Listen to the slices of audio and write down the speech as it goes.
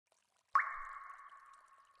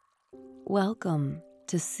Welcome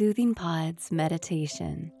to Soothing Pod's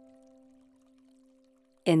meditation.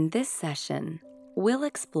 In this session, we'll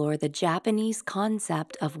explore the Japanese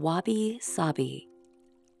concept of Wabi Sabi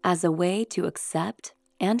as a way to accept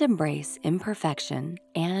and embrace imperfection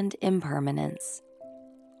and impermanence.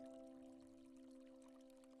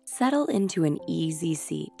 Settle into an easy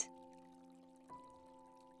seat.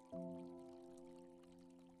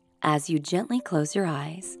 As you gently close your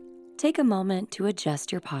eyes, take a moment to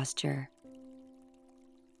adjust your posture.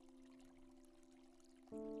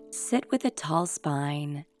 Sit with a tall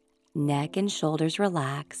spine, neck and shoulders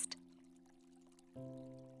relaxed.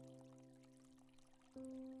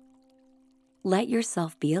 Let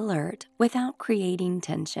yourself be alert without creating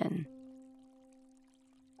tension.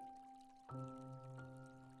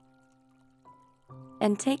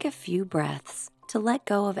 And take a few breaths to let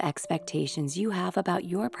go of expectations you have about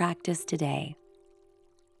your practice today.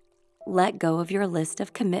 Let go of your list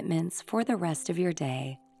of commitments for the rest of your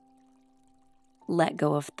day. Let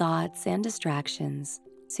go of thoughts and distractions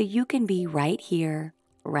so you can be right here,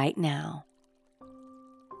 right now.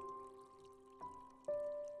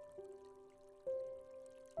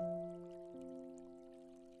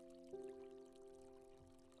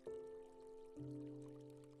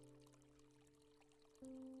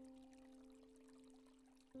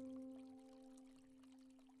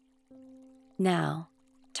 Now,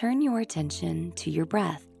 turn your attention to your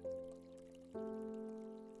breath.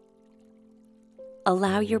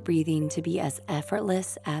 Allow your breathing to be as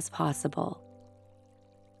effortless as possible.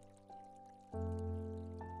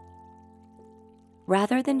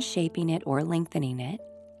 Rather than shaping it or lengthening it,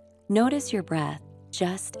 notice your breath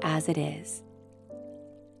just as it is.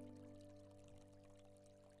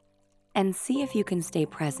 And see if you can stay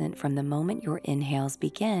present from the moment your inhales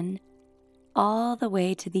begin all the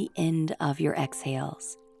way to the end of your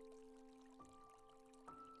exhales.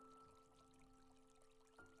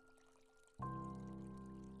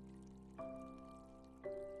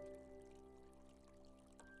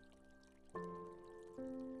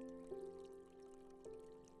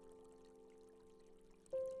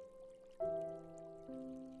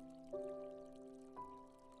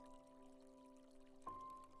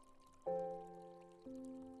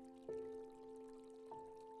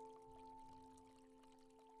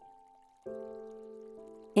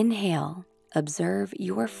 Inhale, observe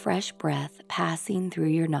your fresh breath passing through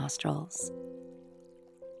your nostrils.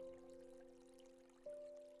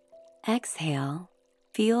 Exhale,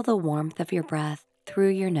 feel the warmth of your breath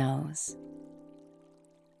through your nose.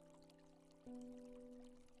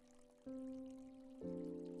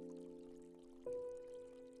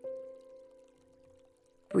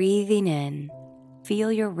 Breathing in,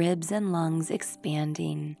 feel your ribs and lungs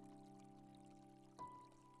expanding.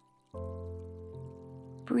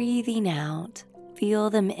 Breathing out, feel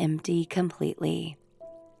them empty completely.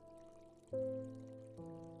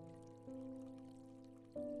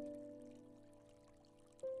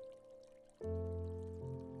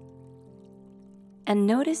 And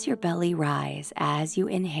notice your belly rise as you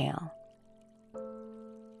inhale.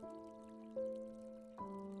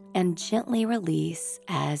 And gently release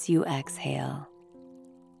as you exhale.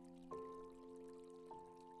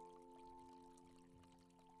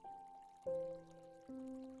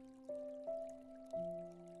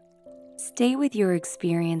 Stay with your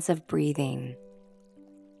experience of breathing.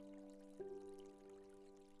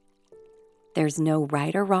 There's no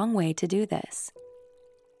right or wrong way to do this.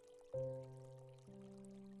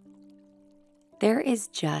 There is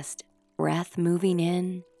just breath moving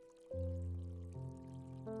in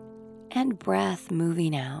and breath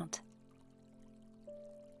moving out.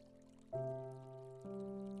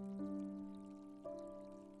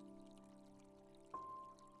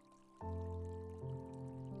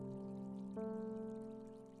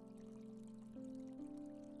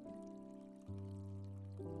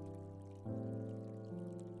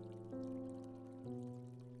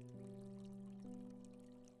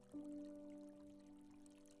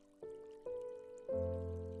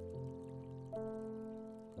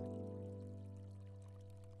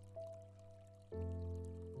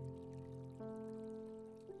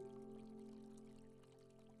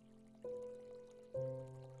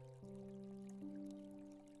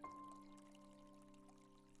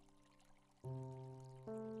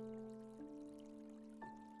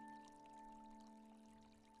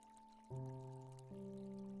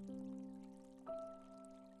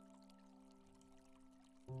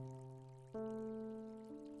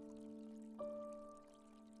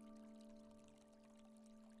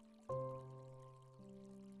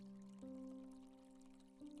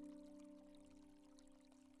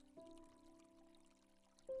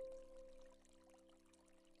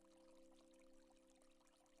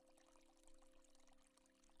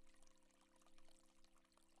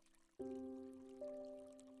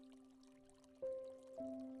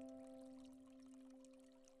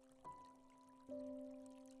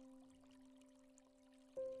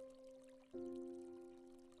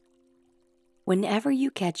 Whenever you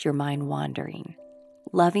catch your mind wandering,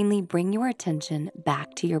 lovingly bring your attention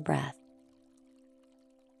back to your breath.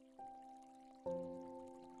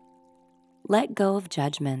 Let go of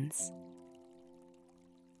judgments.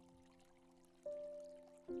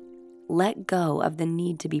 Let go of the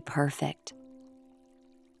need to be perfect.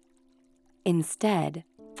 Instead,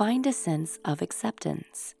 find a sense of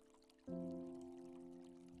acceptance.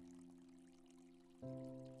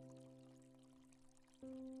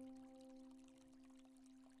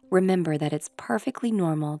 Remember that it's perfectly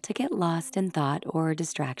normal to get lost in thought or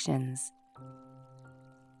distractions.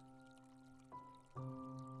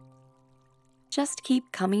 Just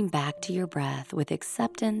keep coming back to your breath with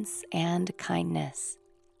acceptance and kindness.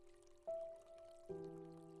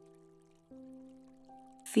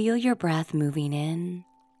 Feel your breath moving in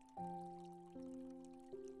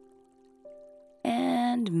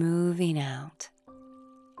and moving out.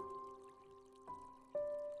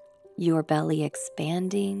 Your belly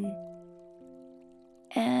expanding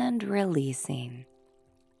and releasing.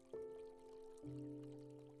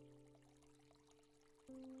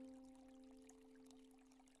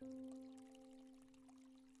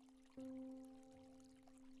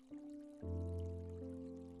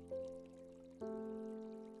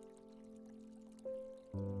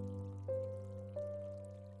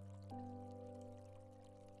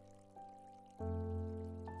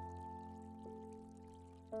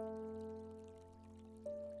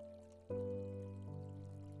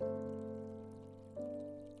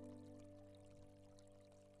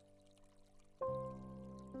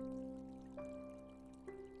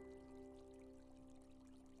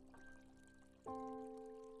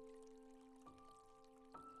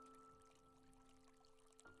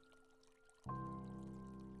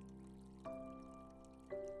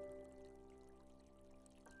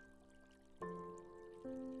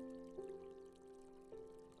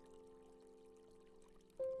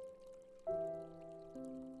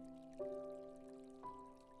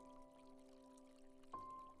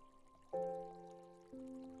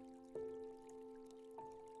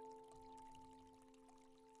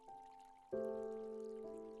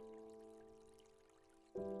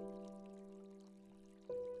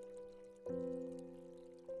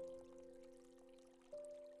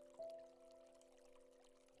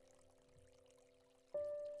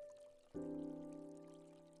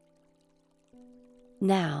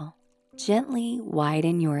 Now, gently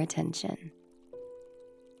widen your attention.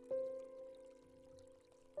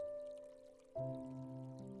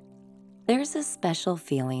 There's a special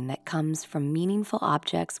feeling that comes from meaningful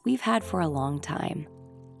objects we've had for a long time.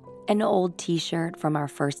 An old t-shirt from our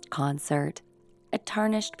first concert, a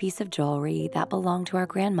tarnished piece of jewelry that belonged to our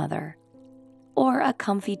grandmother, or a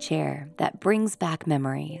comfy chair that brings back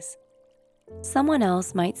memories. Someone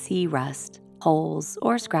else might see rust, holes,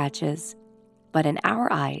 or scratches, but in our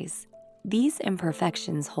eyes, these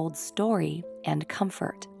imperfections hold story and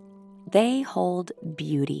comfort. They hold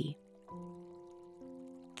beauty.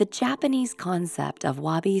 The Japanese concept of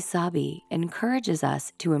Wabi Sabi encourages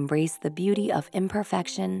us to embrace the beauty of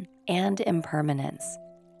imperfection and impermanence,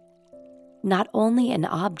 not only in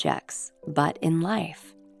objects, but in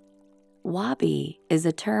life. Wabi is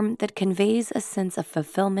a term that conveys a sense of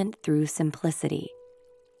fulfillment through simplicity.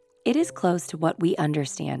 It is close to what we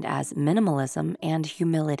understand as minimalism and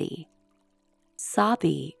humility.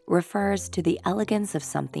 Sabi refers to the elegance of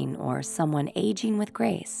something or someone aging with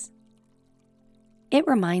grace. It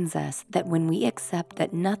reminds us that when we accept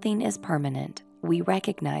that nothing is permanent, we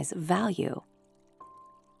recognize value.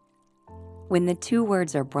 When the two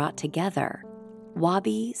words are brought together,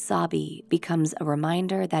 Wabi Sabi becomes a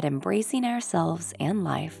reminder that embracing ourselves and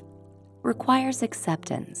life requires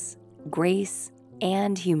acceptance, grace,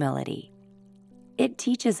 and humility. It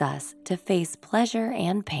teaches us to face pleasure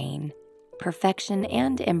and pain, perfection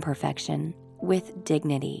and imperfection with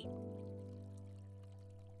dignity.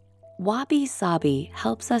 Wabi Sabi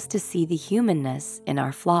helps us to see the humanness in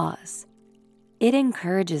our flaws. It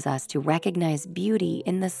encourages us to recognize beauty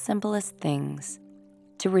in the simplest things,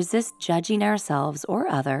 to resist judging ourselves or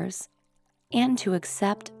others, and to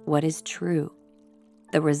accept what is true.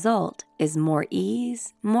 The result is more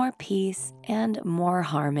ease, more peace, and more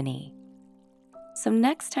harmony. So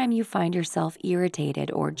next time you find yourself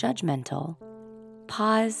irritated or judgmental,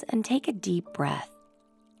 pause and take a deep breath.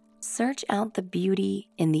 Search out the beauty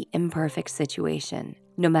in the imperfect situation,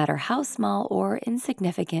 no matter how small or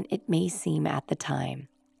insignificant it may seem at the time.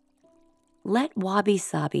 Let Wabi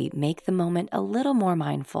Sabi make the moment a little more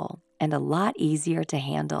mindful and a lot easier to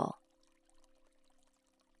handle.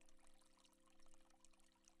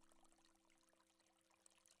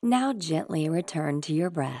 Now gently return to your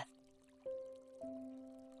breath.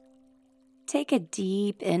 Take a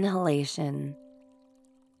deep inhalation,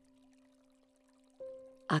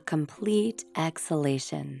 a complete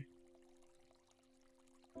exhalation.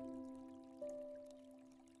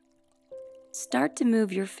 Start to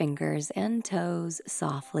move your fingers and toes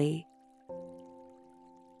softly.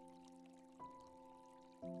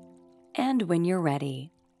 And when you're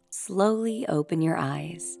ready, slowly open your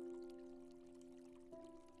eyes.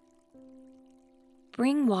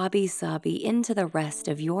 Bring Wabi Sabi into the rest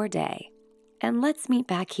of your day, and let's meet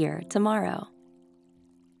back here tomorrow.